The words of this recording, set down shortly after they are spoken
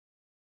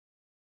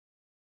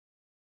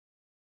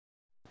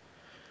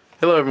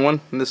Hello everyone,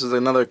 and this is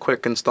another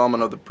quick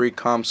installment of the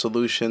BriCom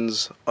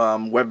Solutions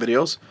web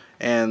videos,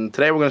 and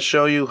today we're going to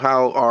show you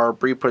how our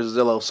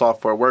BriPush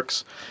software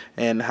works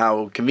and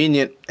how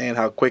convenient and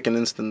how quick and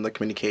instant the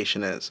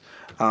communication is.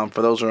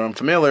 For those who are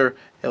unfamiliar,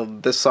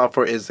 this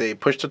software is a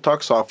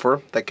push-to-talk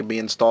software that can be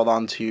installed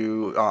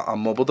onto a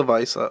mobile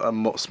device, a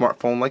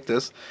smartphone like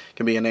this. It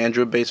can be an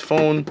Android-based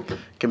phone,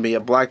 it can be a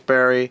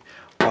Blackberry,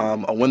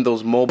 a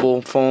Windows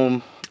mobile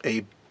phone,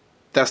 a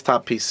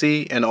desktop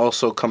PC, and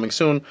also coming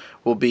soon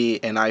will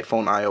be an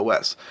iPhone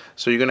iOS.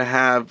 So you're going to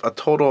have a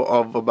total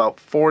of about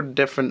 4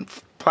 different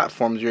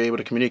platforms you're able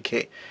to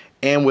communicate.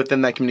 And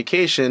within that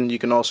communication, you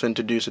can also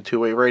introduce a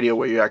two-way radio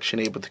where you're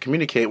actually able to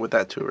communicate with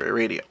that two-way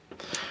radio.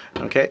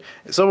 Okay,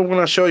 so we're going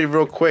to show you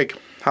real quick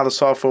how the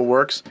software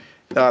works.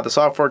 The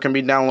software can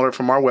be downloaded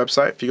from our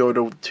website. If you go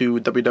to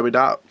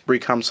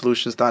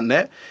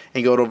www.bricomsolutions.net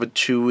and go over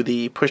to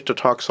the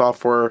push-to-talk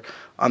software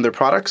under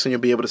products, and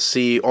you'll be able to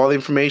see all the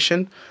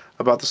information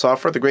about the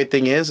software. The great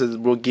thing is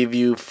we'll give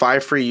you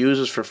 5 free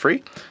users for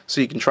free,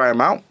 so you can try them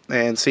out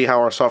and see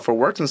how our software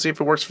works and see if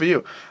it works for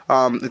you.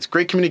 It's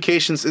great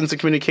communications, instant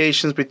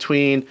communications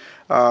between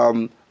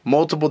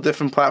multiple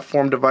different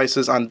platform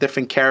devices on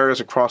different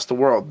carriers across the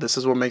world. This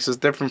is what makes us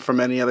different from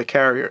any other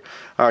carrier.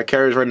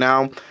 Carriers right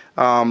now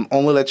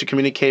only let you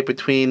communicate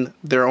between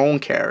their own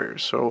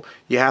carriers, so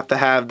you have to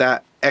have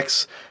that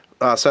X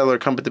cellular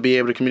company to be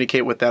able to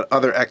communicate with that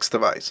other X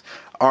device.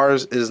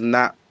 Ours is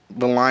not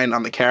relying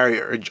on the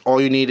carrier.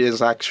 All you need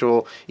is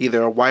actual either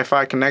a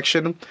Wi-Fi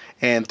connection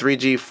and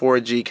 3G,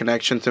 4G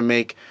connection to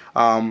make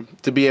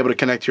to be able to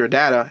connect to your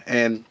data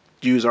and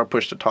use our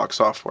push-to-talk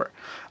software.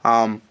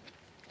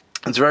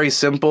 It's very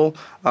simple.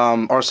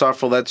 Our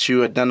software lets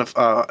you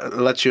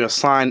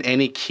assign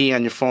any key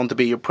on your phone to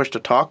be your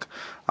push-to-talk.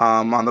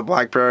 On the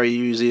Blackberry,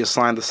 you usually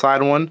assign the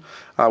side one,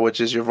 which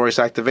is your voice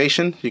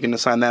activation. You can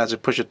assign that as a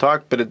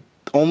push-to-talk, but it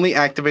only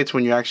activates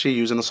when you're actually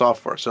using the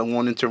software, so it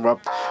won't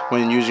interrupt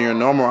when you're using your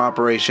normal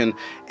operation,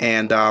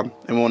 and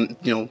it won't,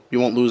 you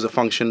won't lose the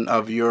function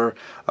of your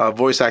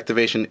voice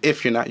activation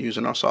if you're not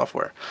using our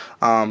software.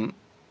 On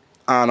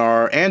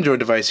our Android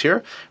device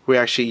here, we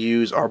actually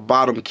use our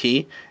bottom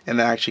key, and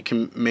that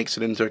actually makes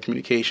it into a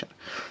communication.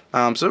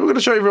 So we're going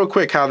to show you real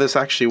quick how this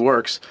actually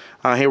works.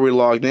 Here we're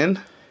logged in,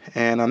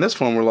 and on this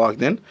phone we're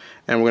logged in,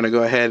 and we're going to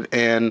go ahead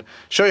and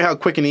show you how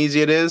quick and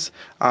easy it is.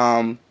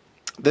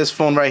 This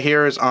phone right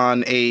here is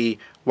on a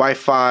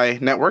Wi-Fi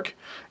network,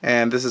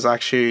 and this is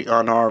actually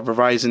on our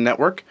Verizon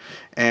network,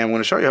 and I'm going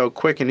to show you how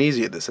quick and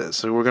easy this is.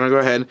 So we're going to go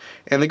ahead,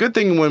 and the good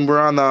thing when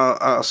we're on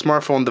a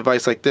smartphone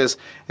device like this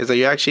is that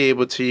you're actually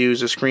able to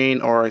use a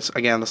screen or,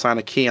 again, assign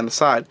a key on the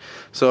side.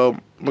 So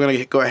we're going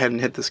to go ahead and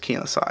hit this key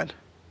on the side.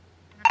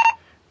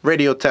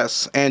 Radio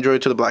tests,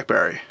 Android to the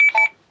Blackberry.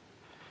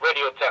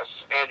 Radio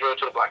tests, Android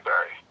to the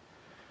Blackberry.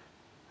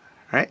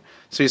 Right?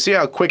 So you see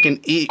how quick and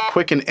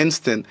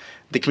instant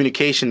the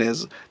communication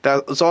is.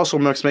 That also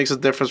makes a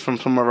difference from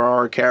some of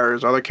our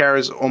carriers. Other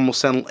carriers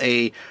almost send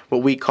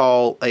what we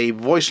call a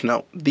voice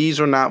note. These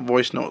are not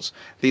voice notes.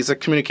 These are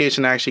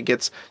communication that actually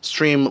gets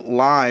streamed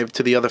live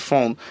to the other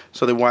phone.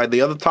 So that while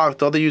the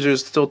other user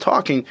is still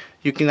talking,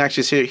 you can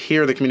actually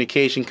hear the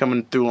communication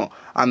coming through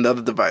on the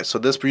other device. So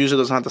this user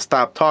doesn't have to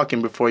stop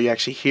talking before you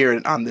actually hear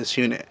it on this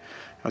unit.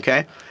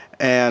 Okay?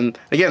 And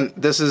again,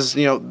 this is,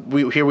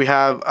 here we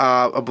have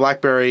a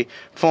Blackberry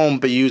phone,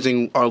 but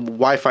using our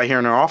Wi-Fi here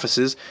in our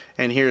offices,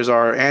 and here's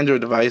our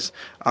Android device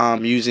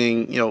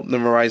using, the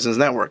Verizon's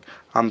network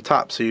on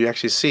top. So you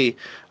actually see,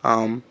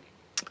 the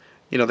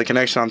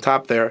connection on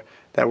top there,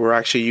 that we're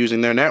actually using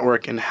their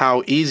network, and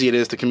how easy it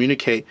is to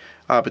communicate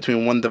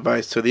between one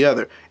device to the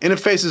other.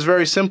 Interface is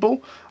very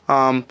simple.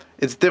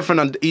 It's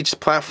different on each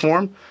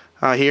platform.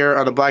 Here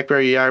on the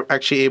Blackberry, you're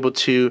actually able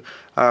to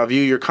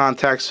view your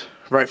contacts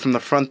right from the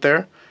front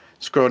there.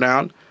 Scroll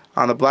down.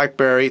 On the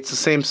Blackberry, it's the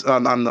same.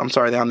 On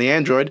the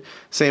Android,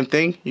 same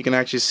thing. You can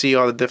actually see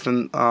all the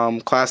different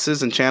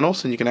classes and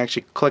channels, and you can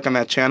actually click on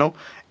that channel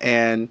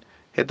and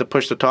hit the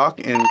push to talk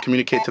and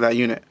communicate to that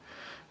unit.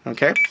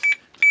 Okay.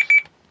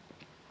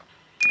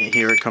 And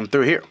here it comes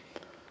through here.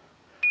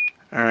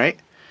 All right.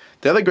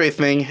 The other great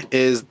thing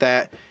is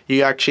that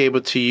you're actually able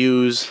to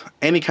use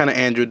any kind of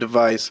Android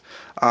device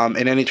and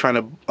any kind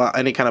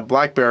of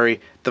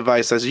Blackberry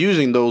device that's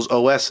using those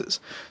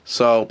OSs.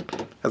 So,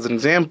 as an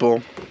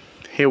example,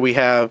 here we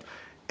have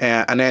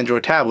an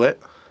Android tablet.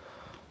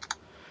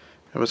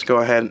 Let's go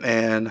ahead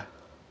and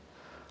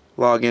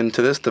log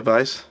into this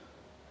device.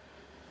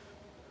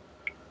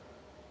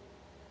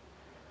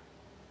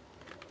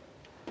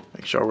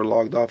 Make sure we're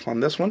logged off on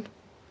this one.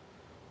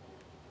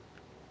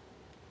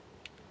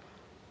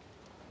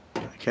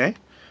 Okay,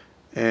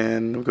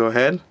 and we'll go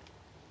ahead.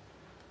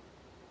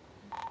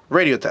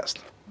 Radio test.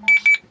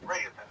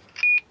 Radio test.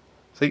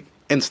 See,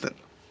 instant.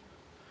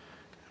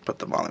 Put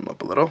the volume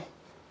up a little.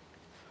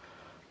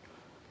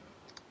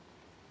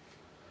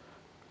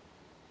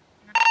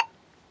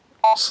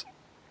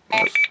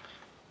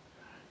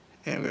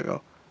 And we're gonna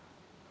go.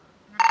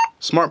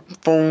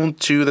 Smartphone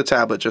to the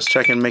tablet. Just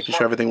checking, making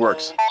sure everything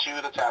works.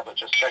 To the tablet.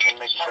 Just checking,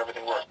 making sure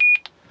everything works.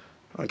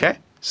 Okay,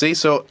 See,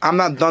 so I'm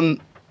not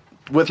done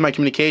with my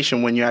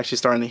communication when you're actually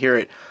starting to hear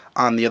it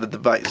on the other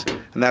device,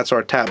 and that's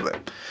our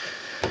tablet.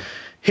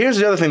 Here's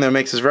the other thing that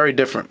makes this very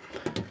different,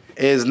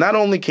 is not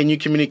only can you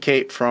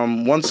communicate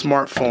from one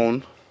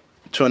smartphone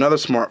to another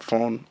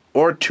smartphone,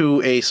 or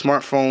to a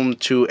smartphone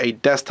to a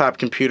desktop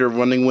computer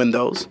running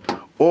Windows,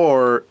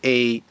 or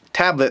a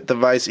tablet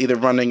device either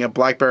running a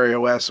Blackberry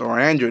OS or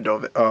Android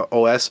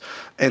OS,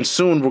 and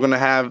soon we're going to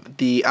have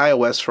the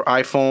iOS for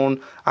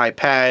iPhone,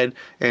 iPad,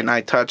 and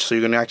iTouch, so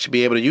you're going to actually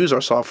be able to use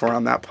our software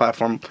on that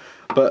platform.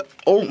 But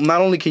not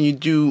only can you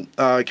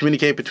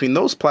communicate between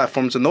those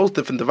platforms and those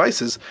different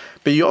devices,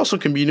 but you also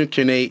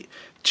communicate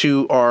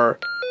to our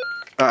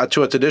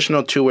to a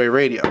traditional two-way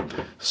radio.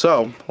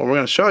 So what we're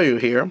going to show you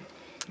here,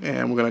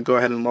 and we're going to go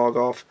ahead and log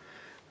off.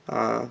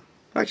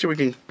 Actually, we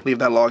can leave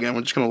that log in.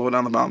 We're just going to load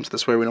down the mountains.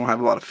 This way we don't have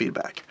a lot of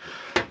feedback.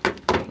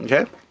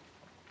 Okay.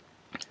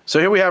 So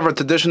here we have our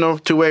traditional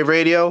two-way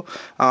radio.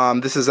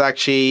 This is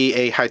actually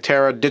a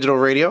Hytera digital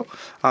radio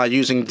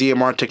using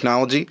DMR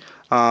technology.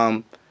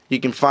 You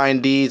can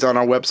find these on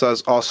our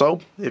websites also.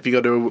 If you go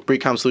to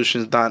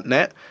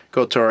BriComSolutions.net,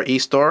 go to our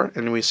e-store,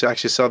 and we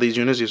actually sell these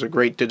units. These are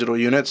great digital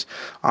units.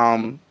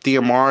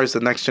 DMR is the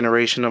next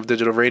generation of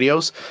digital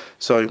radios,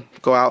 so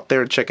go out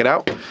there and check it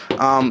out.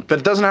 But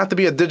it doesn't have to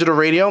be a digital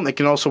radio. It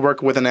can also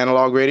work with an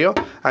analog radio.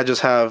 I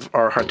just have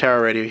our Hytera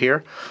radio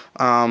here.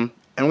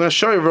 And I'm going to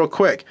show you real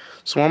quick.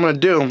 So what I'm going to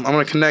do, I'm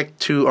going to connect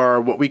to our,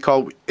 what we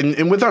call,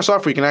 and with our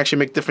software you can actually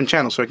make different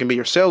channels. So it can be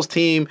your sales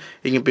team,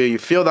 it can be your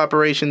field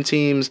operation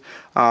teams,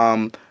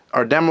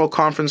 our demo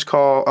conference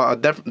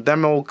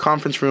demo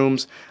conference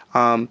rooms.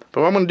 But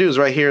what I'm going to do is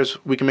right here is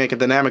we can make a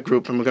dynamic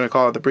group, and we're going to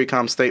call it the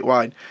BriCom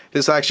statewide.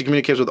 This actually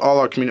communicates with all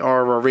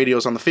our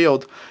radios on the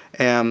field.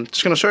 And I'm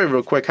just going to show you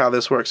real quick how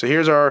this works. So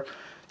here's our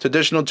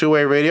traditional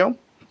two-way radio.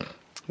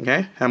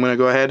 Okay, I'm going to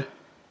go ahead.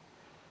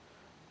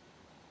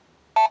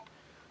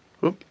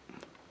 Whoop.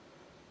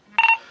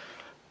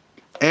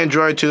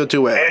 Android to the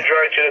two-way.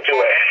 Android to the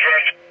two-way.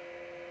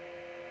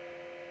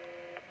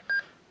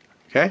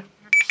 Okay.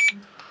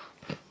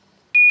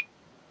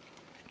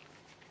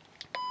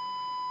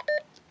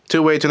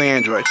 Two-way to the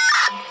Android.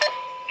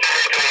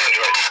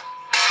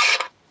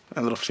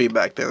 A little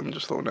feedback there. Let me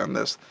just slow down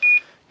this.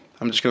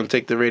 I'm just going to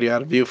take the radio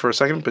out of view for a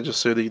second, but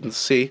just so that you can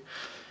see.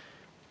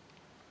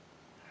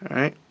 All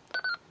right.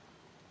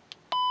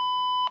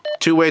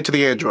 Two-way to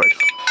the Android.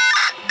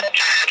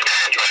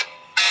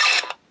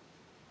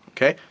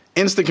 Okay.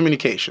 Instant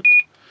communication.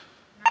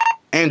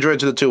 Android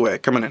to the two-way.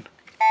 Coming in.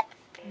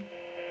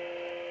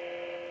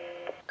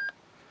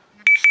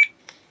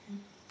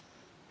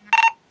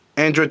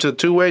 Android to the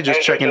two-way,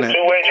 just checking in.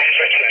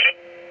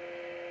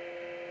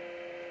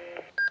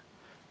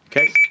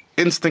 Okay.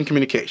 Instant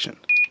communication.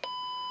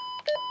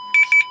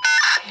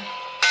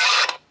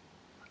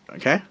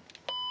 Okay.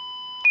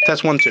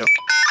 Test 1, 2.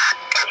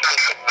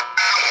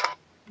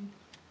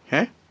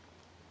 Okay.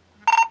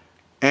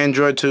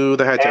 Android to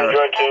the Hytera.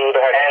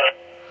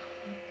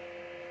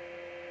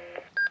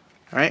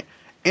 Alright,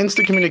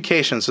 instant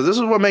communication. So this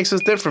is what makes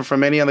us different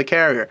from any other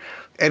carrier.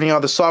 Any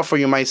other software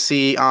you might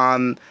see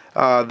on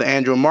the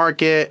Android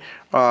market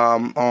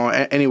or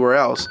anywhere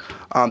else.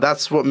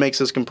 That's what makes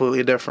us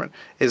completely different.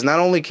 Is not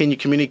only can you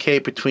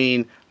communicate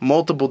between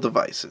multiple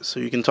devices, so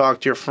you can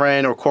talk to your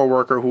friend or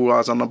coworker who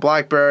was on the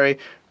Blackberry,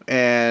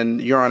 and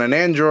you're on an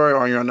Android,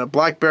 or you're on a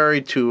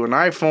Blackberry to an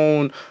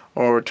iPhone,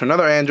 or to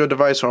another Android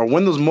device, or a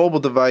Windows mobile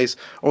device,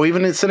 or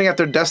even sitting at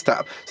their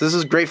desktop. So this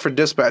is great for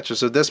dispatchers.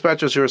 So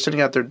dispatchers who are sitting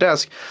at their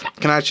desk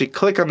can actually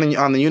click on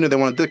the unit they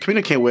want to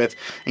communicate with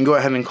and go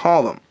ahead and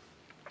call them.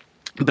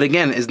 But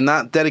again, it's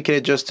not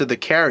dedicated just to the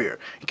carrier.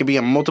 It can be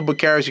on multiple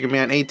carriers. You can be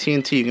on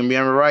AT&T, you can be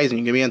on Verizon,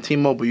 you can be on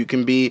T-Mobile, you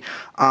can be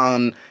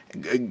on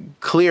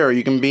Clear,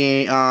 you can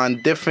be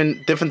on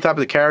different types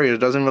of carriers. It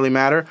doesn't really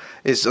matter.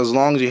 It's as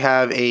long as you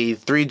have a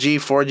 3G,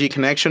 4G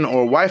connection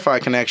or Wi-Fi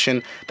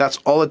connection, that's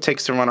all it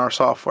takes to run our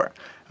software.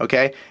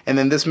 Okay? And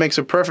then this makes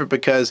it perfect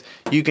because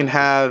you can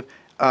have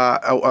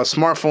a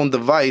smartphone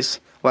device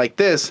like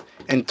this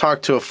and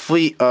talk to a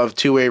fleet of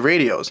two-way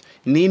radios,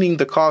 needing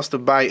the cost to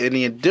buy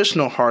any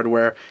additional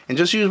hardware, and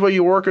just use what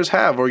your workers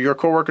have or your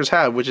coworkers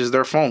have, which is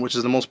their phone, which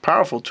is the most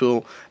powerful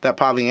tool that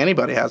probably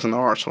anybody has in their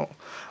arsenal.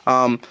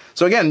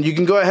 So again, you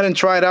can go ahead and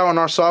try it out on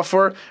our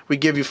software. We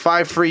give you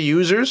 5 free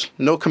users,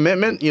 no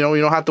commitment. You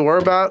don't have to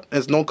worry about it.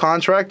 It's no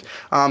contract.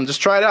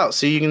 Just try it out.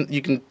 So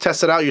you can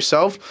test it out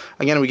yourself.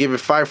 Again, we give you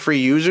 5 free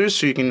users,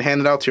 so you can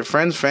hand it out to your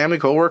friends, family,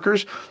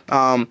 coworkers.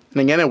 And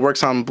again, it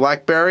works on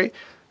BlackBerry,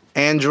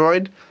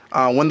 Android,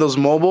 Windows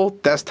Mobile,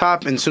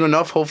 desktop, and soon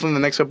enough, hopefully in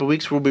the next couple of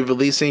weeks, we'll be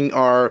releasing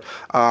our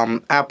our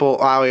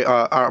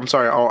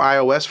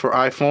iOS for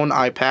iPhone,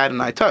 iPad,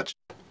 and iTouch.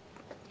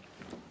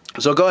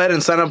 So go ahead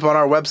and sign up on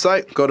our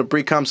website. Go to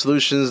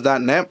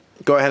BriComSolutions.net.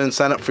 go ahead and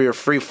sign up for your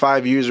free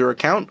 5-user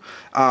account.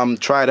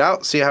 Try it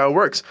out, see how it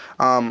works.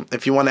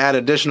 If you want to add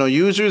additional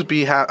users,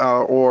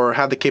 or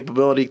have the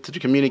capability to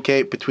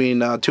communicate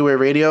between two-way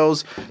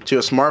radios to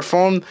a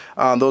smartphone,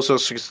 those are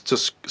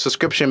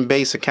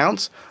subscription-based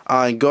accounts.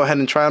 Go ahead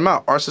and try them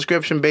out. Our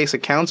subscription-based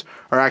accounts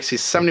are actually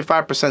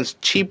 75%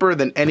 cheaper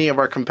than any of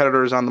our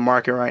competitors on the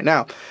market right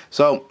now.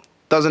 So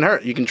doesn't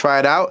hurt. You can try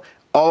it out.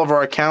 All of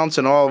our accounts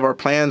and all of our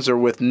plans are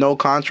with no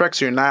contract,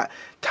 so you're not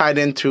tied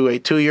into a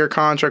 2-year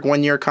contract,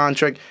 1-year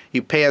contract.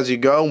 You pay as you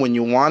go. When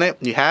you want it,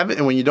 you have it,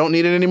 and when you don't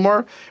need it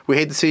anymore, we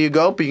hate to see you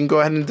go, but you can go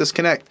ahead and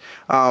disconnect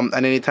at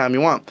any time you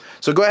want.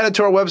 So go ahead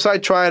to our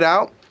website, try it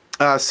out,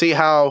 see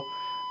how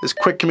this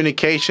quick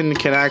communication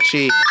can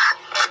actually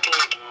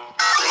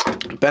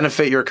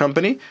benefit your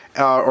company,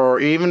 or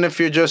even if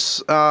you're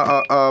just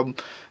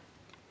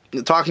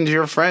talking to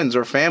your friends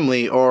or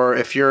family, or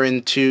if you're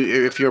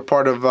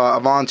part of a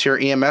volunteer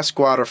EMS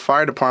squad or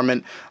fire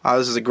department,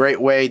 this is a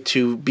great way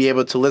to be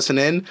able to listen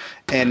in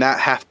and not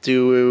have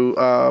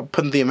to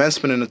put the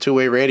investment in a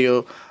two-way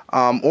radio.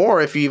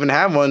 Or if you even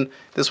have one,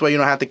 this way you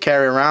don't have to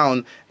carry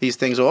around these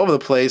things all over the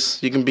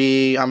place. You can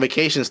be on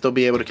vacation and still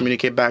be able to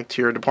communicate back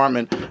to your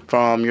department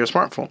from your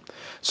smartphone.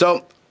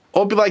 So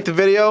hope you liked the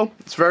video.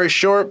 It's very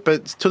short, but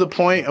it's to the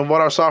point of what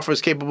our software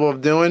is capable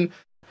of doing.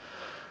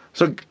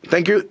 So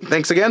thank you.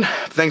 Thanks again.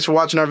 Thanks for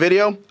watching our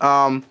video.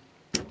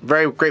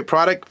 Very great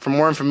product. For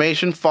more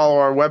information, follow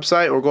our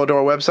website or go to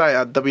our website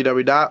at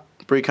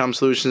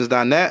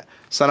www.bricomsolutions.net.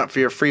 Sign up for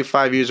your free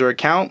 5-user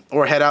account,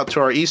 or head out to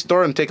our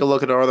e-store and take a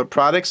look at our other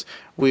products.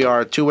 We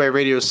are two-way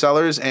radio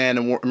sellers and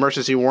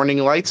emergency warning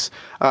lights,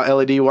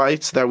 LED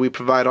lights that we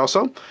provide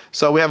also.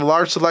 So we have a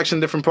large selection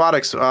of different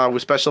products. We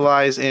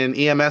specialize in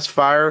EMS,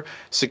 fire,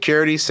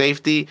 security,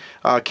 safety,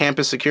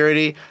 campus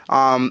security,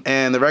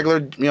 and the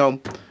regular,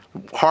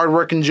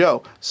 hard-working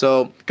Joe.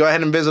 So go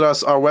ahead and visit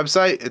us, our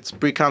website. It's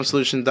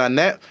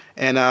bricomsolutions.net.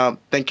 And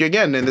thank you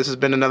again. And this has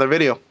been another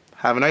video.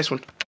 Have a nice one.